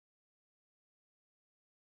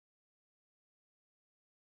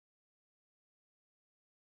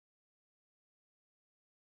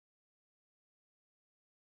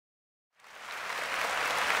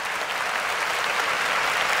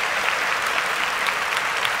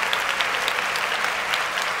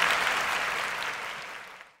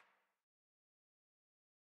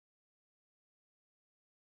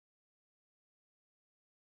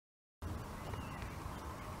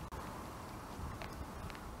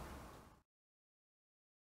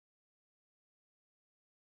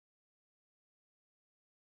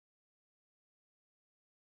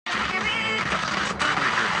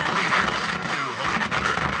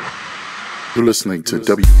You're listening to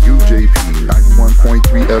WUJP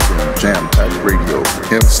 91.3 FM Jam Pack Radio,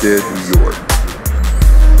 Hempstead, New York.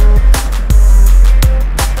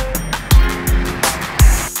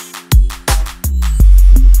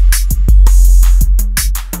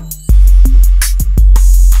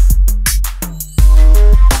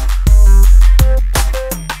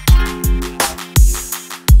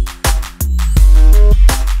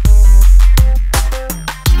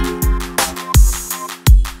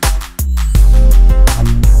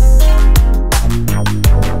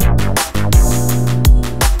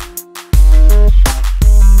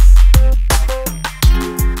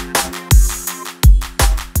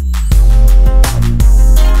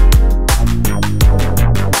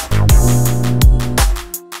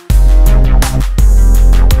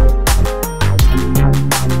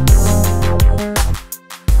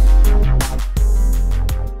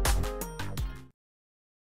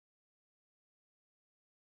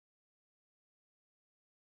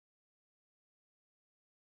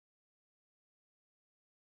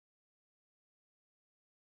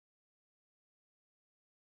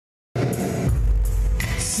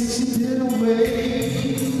 Since you did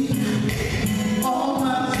away all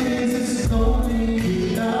my days, it's lonely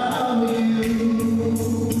without you.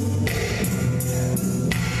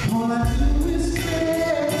 All I do is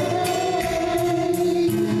pray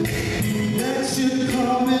that you're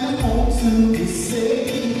coming home to be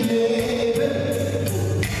safe, baby.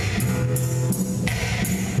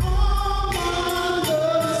 All my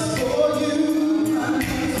love is for you.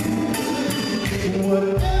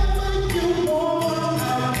 Whatever you want.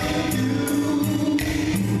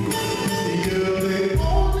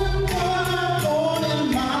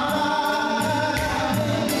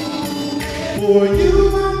 For you,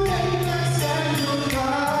 I make that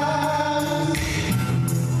sacrifice.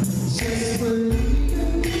 Just believe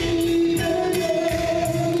in me, baby.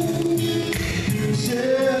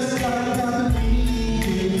 Just like I believe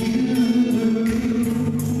in you.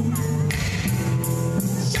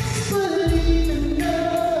 Just believe in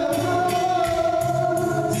us.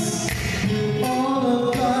 All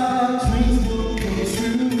of our dreams will come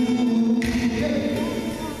true.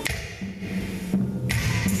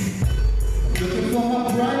 Looking for my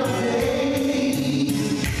bright days,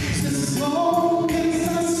 just as long as I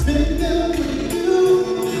spend them with you.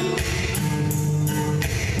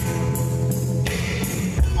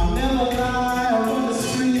 I'll never lie on the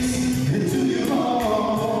streets and do you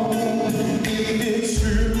wrong. If it's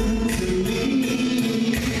true to me,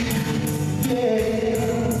 yeah.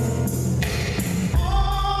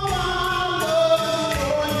 All my love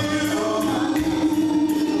for you.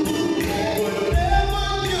 Whatever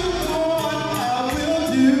you want,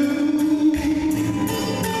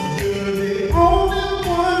 you're the only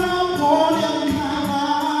one I want in my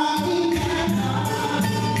life.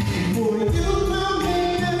 For you, I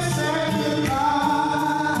made that sacrifice.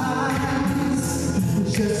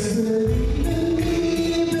 Just believe in me,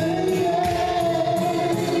 baby.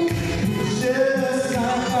 Just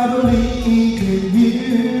like I believe in you.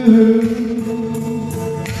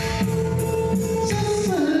 Just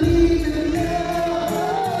believe in us.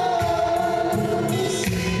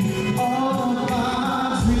 All of my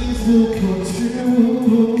dreams will come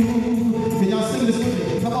true. Can y'all sing this with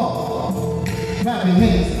me? Come on. Clap your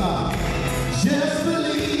hands up. Just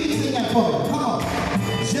believe. Sing that for me. Come on.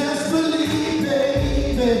 Just believe,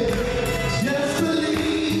 baby. Just believe.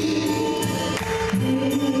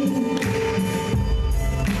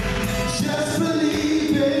 Just believe,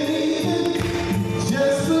 baby.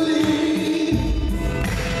 Just believe.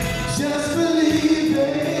 Just believe,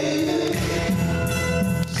 baby.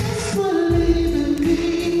 Just believe in me,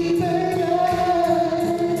 baby.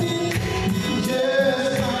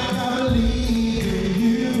 Just like I believe in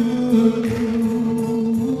you.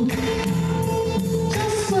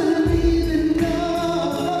 Just believe in love.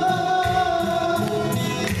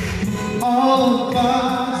 All of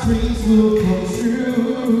our dreams will come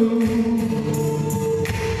true.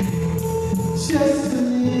 Just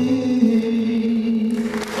believe.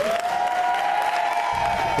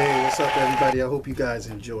 Hey, what's up, everybody? I hope you guys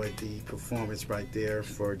enjoyed the performance right there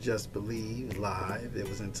for Just Believe live. It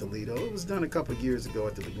was in Toledo. It was done a couple of years ago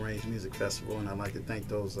at the LaGrange Music Festival, and I'd like to thank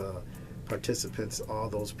those participants, all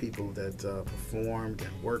those people that performed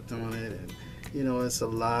and worked on it. And you know, it's a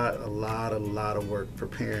lot of work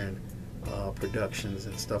preparing productions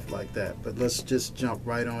and stuff like that. But let's just jump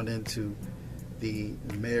right on into the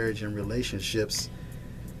marriage and relationships.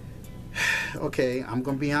 Okay, I'm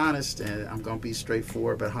going to be honest and I'm going to be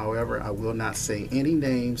straightforward, but however, I will not say any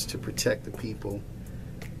names to protect the people,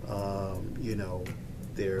 you know,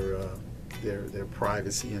 their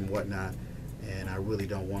privacy and whatnot. and I really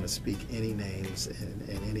don't want to speak any names and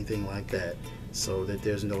anything like that, so that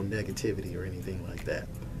there's no negativity or anything like that.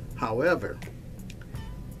 However,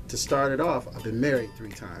 to start it off, I've been married 3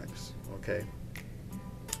 times, okay?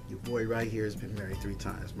 Your boy right here has been married 3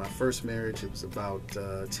 times. My first marriage, it was about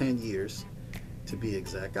 10 years to be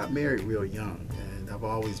exact. Got married real young, and I've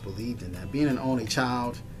always believed in that. Being an only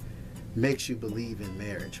child makes you believe in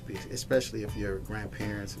marriage, especially if your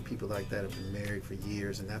grandparents and people like that have been married for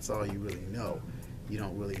years and that's all you really know. You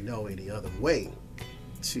don't really know any other way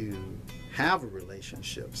to have a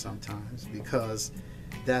relationship sometimes, because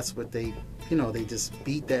that's what they, you know, they just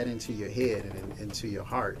beat that into your head and into your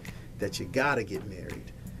heart that you gotta get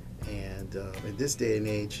married. And in this day and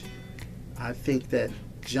age, I think that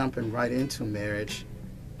jumping right into marriage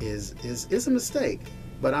is a mistake.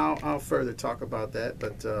 But I'll further talk about that.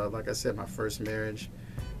 But like I said, my first marriage,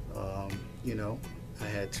 you know, I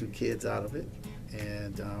had 2 kids out of it.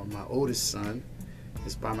 And my oldest son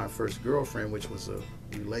is by my first girlfriend, which was a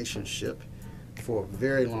relationship for a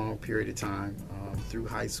very long period of time, through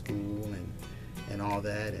high school and all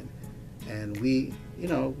that. And we, you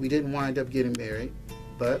know, we didn't wind up getting married,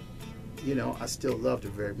 but, you know, I still loved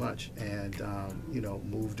her very much, and, you know,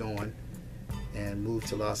 moved on and moved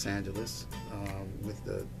to Los Angeles with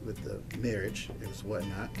the marriage. It was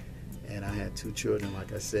whatnot, and I had 2 children,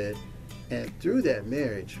 like I said. And through that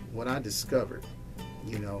marriage, what I discovered,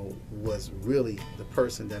 you know, was really the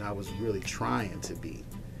person that I was really trying to be.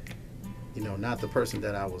 You know, not the person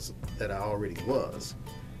that I already was.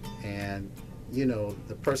 And, you know,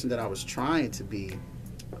 the person that I was trying to be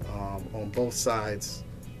on both sides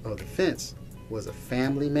of the fence was a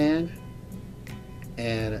family man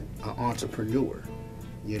and an entrepreneur,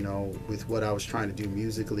 you know, with what I was trying to do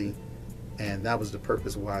musically. And that was the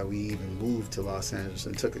purpose why we even moved to Los Angeles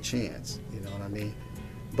and took a chance, you know what I mean?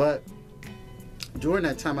 But during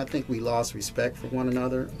that time, I think we lost respect for one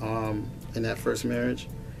another in that first marriage.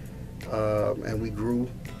 And we grew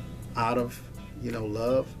out of, you know,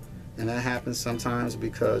 love. And that happens sometimes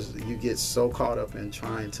because you get so caught up in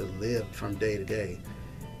trying to live from day to day,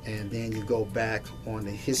 and then you go back on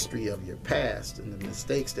the history of your past and the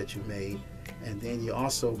mistakes that you made, and then you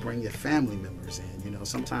also bring your family members in. You know,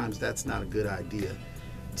 sometimes that's not a good idea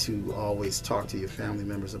to always talk to your family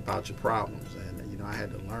members about your problems. And, you know, I had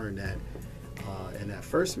to learn that in that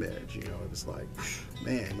first marriage. You know, it was like,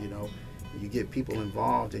 man, you know, you get people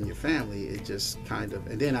involved in your family, it just kind of,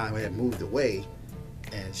 and then I had moved away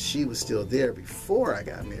and she was still there before I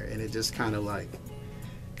got married, and it just kind of like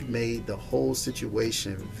made the whole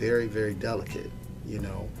situation very, very delicate, you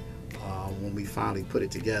know, when we finally put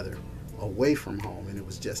it together away from home, and it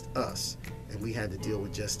was just us, and we had to deal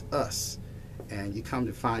with just us. And you come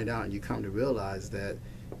to find out and you come to realize that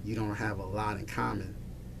you don't have a lot in common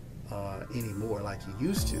anymore like you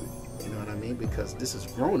used to, you know what I mean? Because this is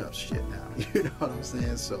grown-up shit now, you know what I'm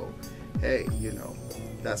saying? So, hey, you know,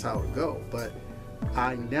 that's how it go. But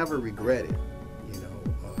I never regretted, you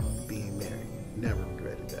know, being married. Never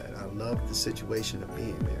regretted that. I loved the situation of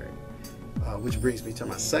being married. Which brings me to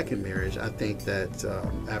my second marriage. I think that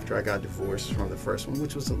after I got divorced from the first one,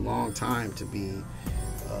 which was a long time to be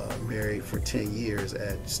married for 10 years,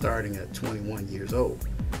 starting at 21 years old,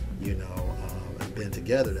 you know, and been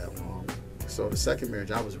together that long. So the second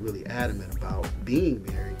marriage, I was really adamant about being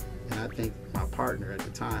married, and I think my partner at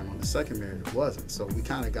the time on the second marriage wasn't. So we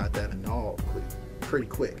kind of got that annulled pretty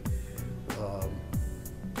quick,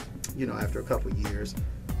 you know, after a couple of years.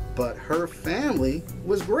 But her family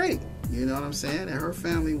was great, you know what I'm saying? And her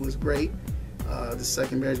family was great. The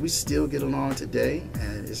second marriage, we still get along today,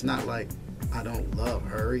 and it's not like I don't love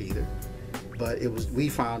her either. But it was, we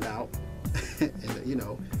found out, and, you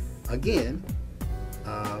know, again,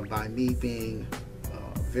 by me being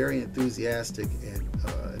very enthusiastic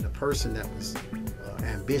and a person that was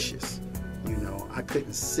ambitious, you know, I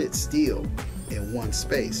couldn't sit still in one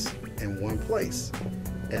space, in one place.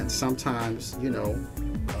 And sometimes, you know,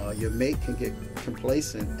 your mate can get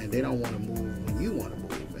complacent and they don't want to move when you want to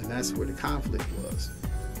move. And that's where the conflict was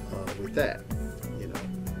with that, you know.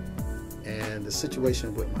 And the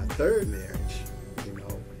situation with my third marriage, you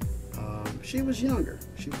know, she was younger.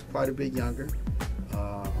 She was quite a bit younger,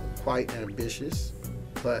 quite ambitious.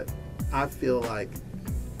 But I feel like,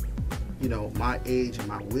 you know, my age and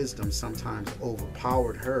my wisdom sometimes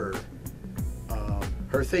overpowered her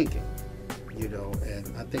thinking, you know.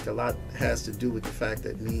 And I think a lot has to do with the fact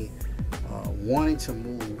that me wanting to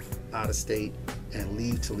move out of state and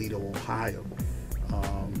leave Toledo, Ohio.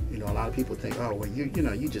 You know, a lot of people think, oh, well, you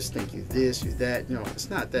know, you just think you're this, you're that. You know, it's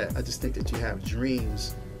not that. I just think that you have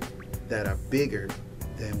dreams that are bigger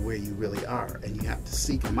than where you really are, and you have to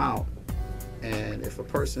seek them out And if a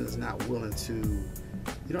person is not willing to,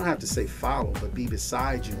 you don't have to say follow, but be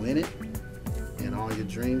beside you in it, in all your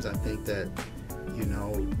dreams, I think that, you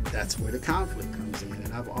know, that's where the conflict comes in.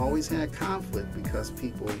 And I've always had conflict because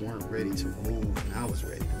people weren't ready to move when I was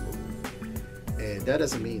ready to move. And that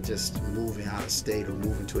doesn't mean just moving out of state or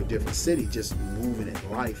moving to a different city, just moving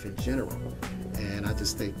in life in general. And I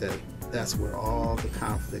just think that that's where all the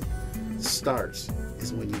conflict starts,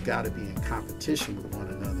 is when you got to be in competition with one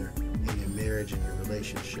another in your marriage and your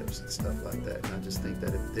relationships and stuff like that. And I just think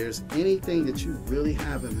that if there's anything that you really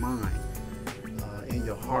have in mind, in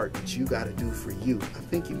your heart, that you got to do for you, I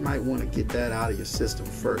think you might want to get that out of your system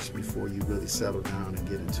first before you really settle down and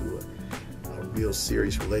get into a real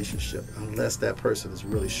serious relationship, unless that person is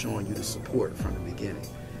really showing you the support from the beginning.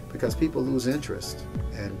 Because people lose interest,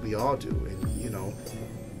 and we all do. And you know,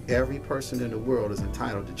 every person in the world is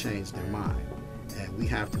entitled to change their mind, and we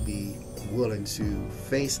have to be willing to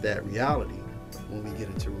face that reality when we get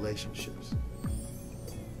into relationships.